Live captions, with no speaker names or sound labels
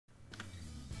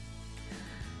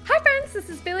Awakens,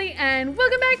 this is Billy, and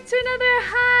welcome back to another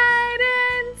hide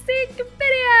and seek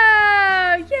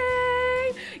video!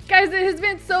 Yay! Guys, it has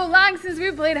been so long since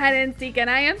we played hide and seek, and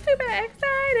I am super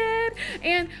excited!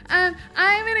 And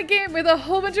I'm in a game with a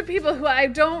whole bunch of people who I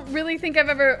don't really think I've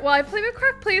ever, well, I've played with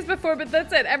Croc Plays before, but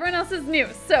that's it. Everyone else is new.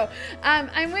 So,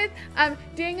 I'm with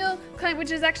Daniel, Clint,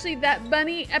 which is actually that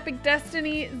bunny, Epic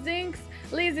Destiny, Zinx,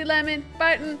 Lazy Lemon,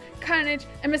 Barton, Carnage,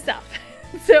 and myself.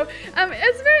 So,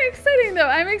 it's very exciting though.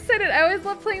 I'm excited. I always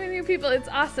love playing with new people. It's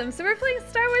awesome. So we're playing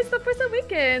Star Wars The Force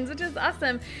Awakens, which is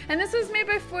awesome. And this was made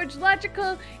by Forge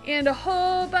Logical and a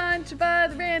whole bunch of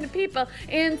other random people.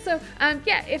 And so,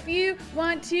 yeah, if you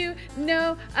want to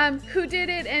know who did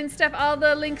it and stuff, all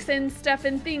the links and stuff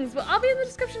and things will all be in the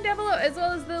description down below, as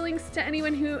well as the links to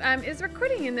anyone who is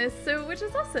recording in this, so which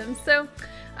is awesome. So,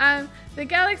 the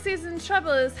galaxy's in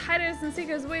trouble as hiders and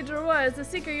seekers wage war. As a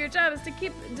seeker, your job is to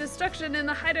keep destruction and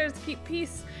the hiders keep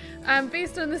peace.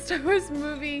 Based on the Star Wars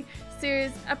movie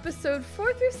series episode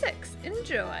 4 through 6.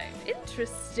 Enjoy.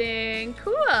 Interesting.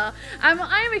 Cool. I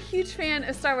am a huge fan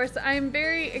of Star Wars, so I am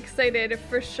very excited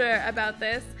for sure about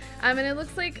this. And it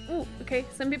looks like, ooh, okay,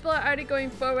 some people are already going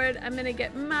forward. I'm gonna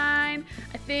get mine,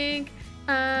 I think.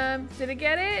 Did I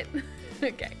get it?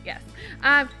 Okay, yes.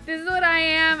 This is what I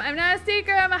am. I'm not a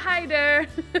seeker, I'm a hider.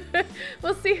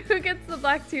 We'll see who gets the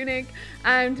black tunic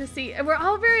to see. And we're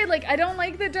all very, like, I don't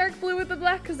like the dark blue with the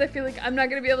black because I feel like I'm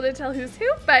not going to be able to tell who's who.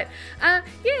 But,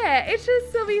 yeah, it should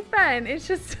still be fun. It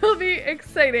should still be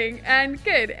exciting and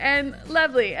good and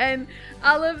lovely and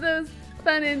all of those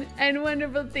fun and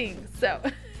wonderful things. So,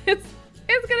 it's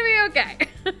going to be okay.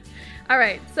 All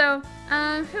right, so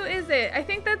who is it? I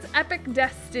think that's Epic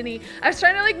Destiny. I was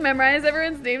trying to like memorize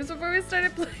everyone's names before we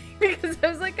started playing because I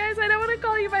was like, guys, I don't want to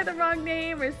call you by the wrong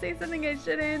name or say something I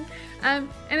shouldn't. And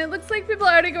it looks like people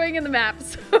are already going in the map,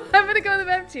 so I'm gonna go in the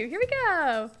map too. Here we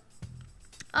go.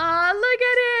 Aw, look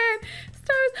at it!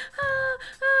 Stars! Oh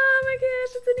my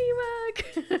gosh, it's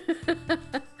an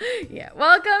Ewok! Yeah,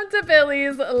 welcome to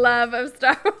Billy's love of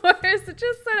Star Wars. It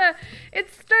just sort of,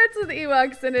 it starts with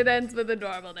Ewoks and it ends with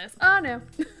adorableness. Oh no.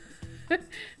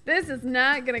 This is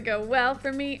not gonna go well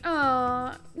for me.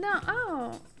 Oh,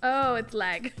 no, oh, it's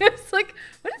lag. It's like,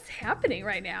 what is happening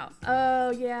right now?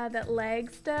 Oh yeah, that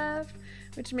lag stuff,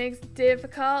 which makes it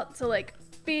difficult to like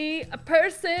be a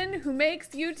person who makes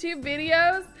YouTube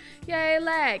videos. Yay,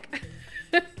 lag.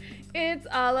 It's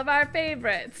all of our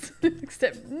favorites,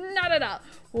 except not at all.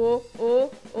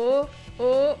 Oh,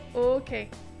 okay.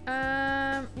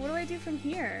 What do I do from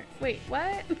here? Wait,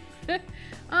 what?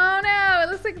 Oh no, it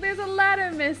looks like there's a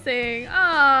ladder missing.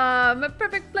 Aw, my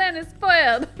perfect plan is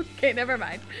spoiled. Okay, never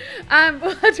mind.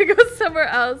 We'll have to go somewhere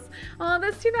else. Oh,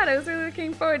 that's too bad. I was really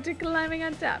looking forward to climbing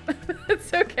on top.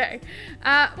 It's okay.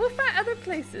 We'll find other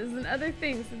places and other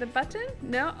things. The button?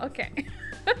 No? Okay.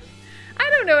 I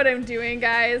don't know what I'm doing,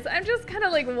 guys. I'm just kind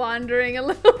of like wandering a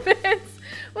little bit.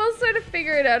 We'll sort of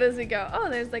figure it out as we go. Oh,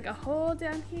 there's like a hole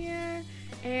down here.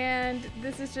 And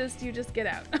this is just, you just get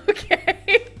out. Okay.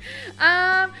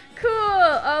 Cool.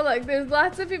 Oh, look, there's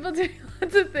lots of people doing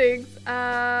lots of things.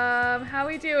 How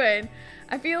we doing?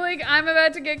 I feel like I'm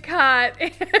about to get caught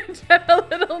and I'm a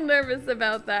little nervous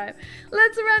about that.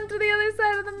 Let's run to the other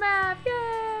side of the map.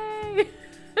 Yay.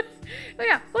 Well,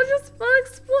 yeah, we'll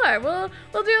explore.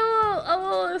 We'll do a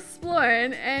little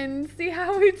exploring and see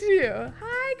how we do.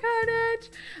 Hi, Carnage.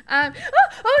 Oh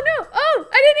no! Oh,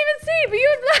 I didn't even see, but you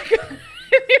had black.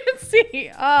 I didn't even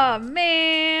see. Oh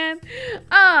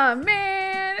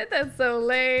man, that's so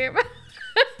lame.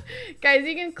 Guys,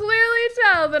 you can clearly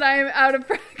tell that I'm out of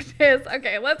practice.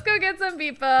 Okay, let's go get some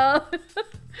people.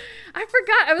 I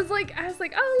forgot. I was like,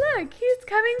 oh look, he's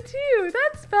coming too.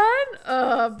 That's fun.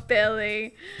 Oh,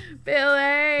 Billy.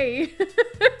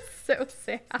 So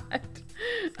sad.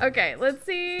 Okay, let's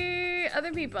see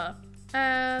other people.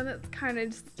 That's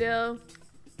Carnage still.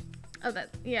 Oh,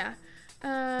 that's, yeah.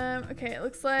 Okay, it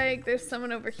looks like there's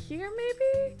someone over here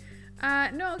maybe?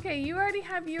 No, okay, you already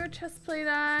have your chest plate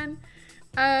on.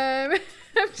 I'm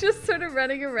just sort of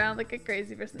running around like a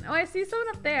crazy person. Oh, I see someone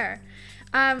up there.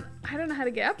 I don't know how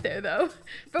to get up there though,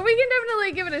 but we can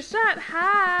definitely give it a shot.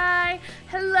 Hi,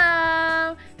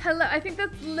 hello. I think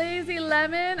that's Lazy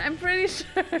Lemon. I'm pretty sure.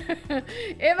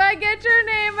 If I get your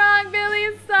name wrong, Billy,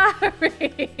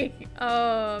 sorry.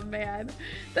 Oh man,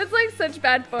 that's like such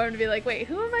bad form to be like, wait,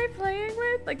 who am I playing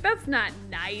with? Like, that's not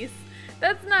nice.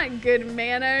 That's not good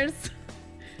manners.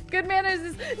 Good manners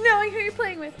is knowing who you're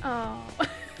playing with. Oh.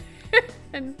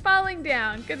 And falling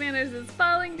down. Good manners is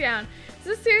falling down. Is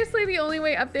this seriously the only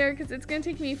way up there? Because it's going to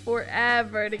take me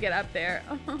forever to get up there.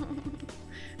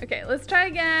 Okay, let's try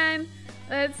again.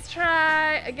 Let's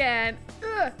try again.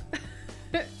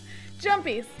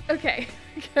 Jumpies. Okay,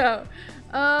 go.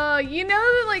 You know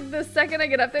that like the second I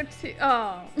get up there,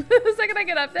 the second I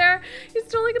get up there, he's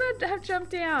totally gonna have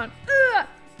jumped down. Ugh.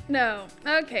 No.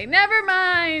 Okay, never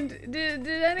mind.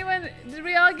 Did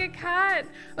we all get caught?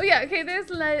 Oh yeah, okay, there's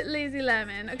Lazy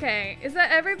Lemon. Okay, is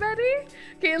that everybody?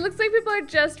 Okay, it looks like people are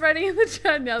just running in the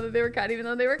chat now that they were caught, even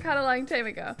though they were caught a long time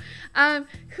ago.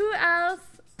 Who else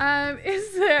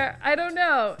is there? I don't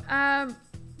know.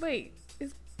 Wait,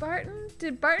 is Barton?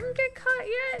 Did Barton get caught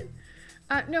yet?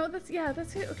 No, that's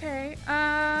it. Okay.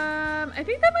 I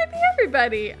think that might be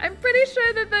everybody. I'm pretty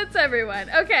sure that that's everyone.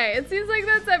 Okay, it seems like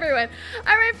that's everyone.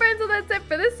 All right, friends, well, that's it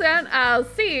for this round. I'll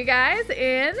see you guys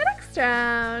in the next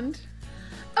round.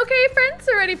 Okay, friends,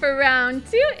 we're ready for round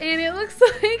 2, and it looks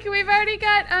like we've already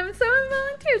got someone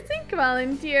volunteered. Zink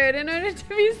volunteered in order to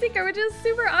be Seeker, which is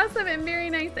super awesome and very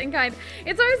nice and kind.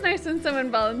 It's always nice when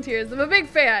someone volunteers. I'm a big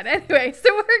fan. Anyway,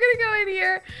 so we're gonna go in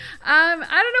here. I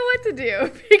don't know what to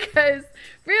do because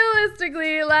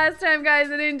realistically, last time,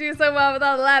 guys, I didn't do so well with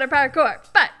all the ladder parkour.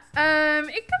 But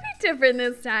it could be different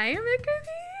this time. It could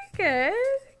be good.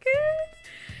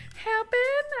 Happen.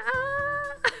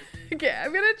 Okay,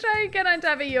 I'm gonna try and get on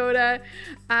top of Yoda.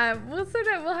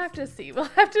 We'll have to see. We'll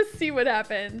have to see what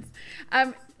happens.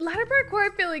 Ladder parkour,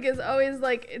 I feel like, is always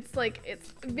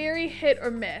it's very hit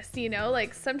or miss, you know?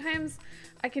 Like sometimes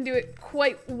I can do it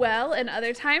quite well, and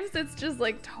other times it's just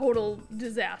like total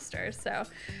disaster. So,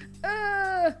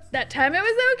 that time it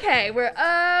was okay. We're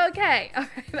okay. All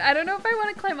right. I don't know if I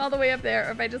want to climb all the way up there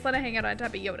or if I just want to hang out on top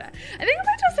of Yoda. I think I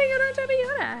might just hang out on top of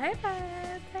Yoda. Hi,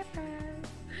 friends. Hi, friends.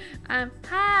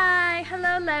 Hi,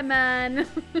 hello, Lemon.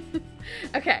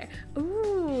 Okay.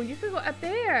 Ooh, you could go up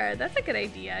there. That's a good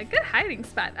idea. Good hiding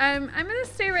spot. I'm gonna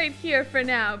stay right here for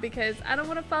now because I don't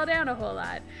want to fall down a whole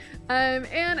lot.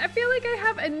 And I feel like I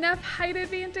have enough height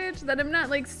advantage that I'm not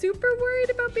like super worried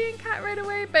about being caught right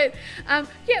away, but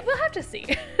yeah, we'll have to see.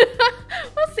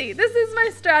 We'll see. This is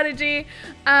my strategy.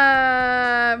 We'll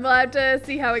have to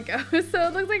see how it goes. So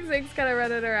it looks like Zink's kind of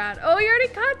running around. Oh, you already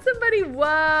caught somebody.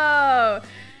 Whoa.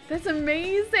 That's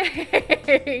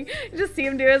amazing. Just see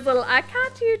him do his little, I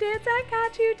caught you dance, I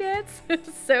caught you dance.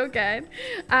 So good.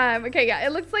 Okay, yeah,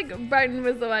 it looks like Barton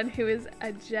was the one who was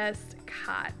just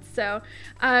caught. So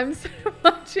I'm sort of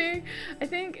watching, I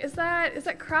think, is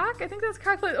that Croc? I think that's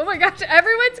Croc. Oh my gosh,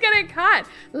 everyone's getting caught.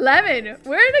 Lemon,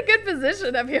 we're in a good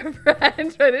position up here,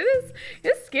 friend, but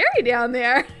it's scary down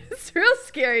there. It's real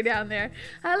scary down there.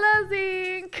 Hello,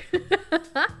 Zink.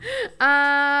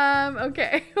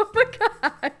 Okay, oh my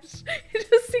gosh. You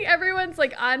just see everyone's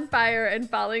like on fire and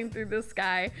falling through the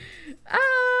sky.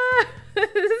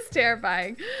 This is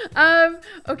terrifying.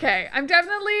 Okay, I'm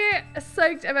definitely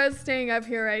psyched about staying up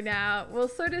here right now. We'll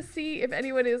sort of see if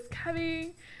anyone is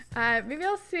coming. Maybe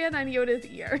I'll stand on Yoda's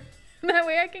ear. That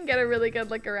way I can get a really good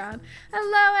look around.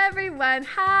 Hello, everyone.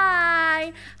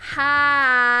 Hi.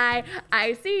 Hi.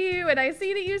 I see you, and I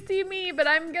see that you see me, but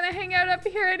I'm gonna hang out up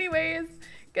here anyways.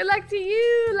 Good luck to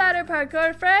you, ladder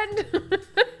parkour friend.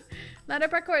 Ladder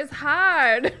parkour is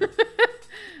hard.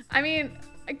 I mean,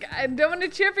 I don't want to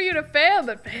cheer for you to fail,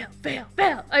 but fail.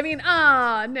 I mean,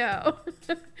 oh, no.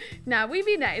 No, we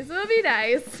be nice. We'll be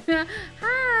nice.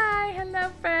 Hi.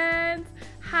 Hello, friends.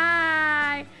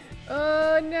 Hi.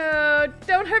 Oh, no.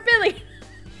 Don't hurt Billy.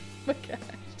 Oh, my gosh.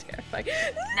 Terrifying.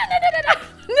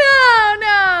 No.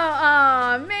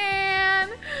 Oh, man.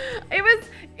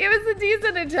 It was a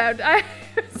decent attempt.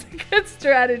 It was a good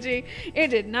strategy. It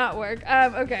did not work.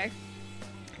 Okay.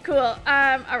 Cool. All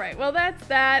right. Well, that's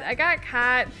that. I got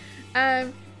caught.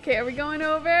 Okay, are we going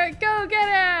over? Go get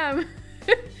him!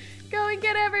 Go and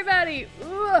get everybody!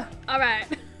 Ooh, all right.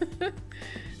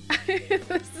 This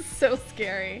is so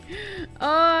scary.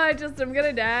 Oh, I'm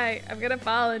gonna die. I'm gonna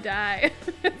fall and die.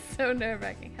 It's so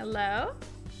nerve-wracking. Hello?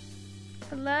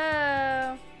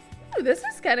 Hello? Ooh, this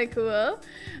is kind of cool.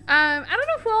 I don't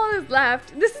know who all is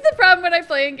left. This is the problem when I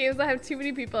play in games. I have too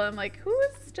many people. I'm like, who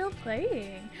is still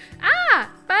playing? Ah,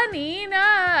 Bunny,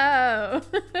 no.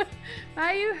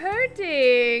 Why are you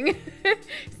hurting?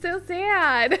 So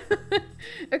sad.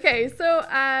 Okay, so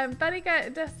Bunny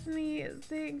got Destiny,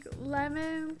 Zig,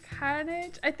 Lemon,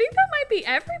 Carnage. I think that might be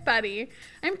everybody.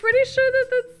 I'm pretty sure that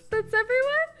that's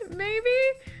everyone.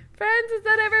 Maybe, friends, is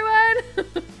that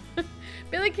everyone?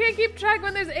 Billy can't keep track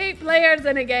when there's 8 players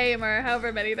in a game, or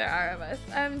however many there are of us.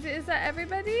 Is that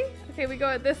everybody? Okay, we go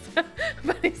at this.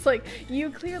 Bunny's like, you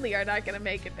clearly are not gonna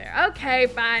make it there. Okay,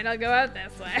 fine, I'll go out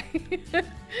this way.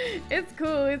 It's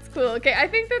cool, it's cool. Okay, I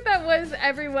think that was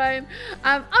everyone.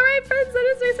 All right, friends,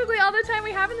 that is basically all the time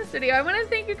we have in this video. I want to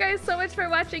thank you guys so much for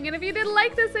watching, and if you did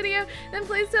like this video, then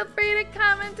please feel free to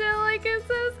comment and like and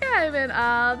subscribe and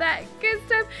all that good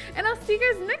stuff. And I'll see see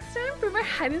you guys next time for more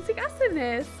hide and seek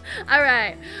awesomeness. All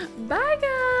right, bye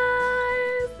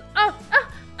guys.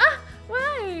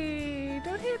 Why?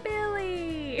 Don't hit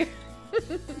Billy.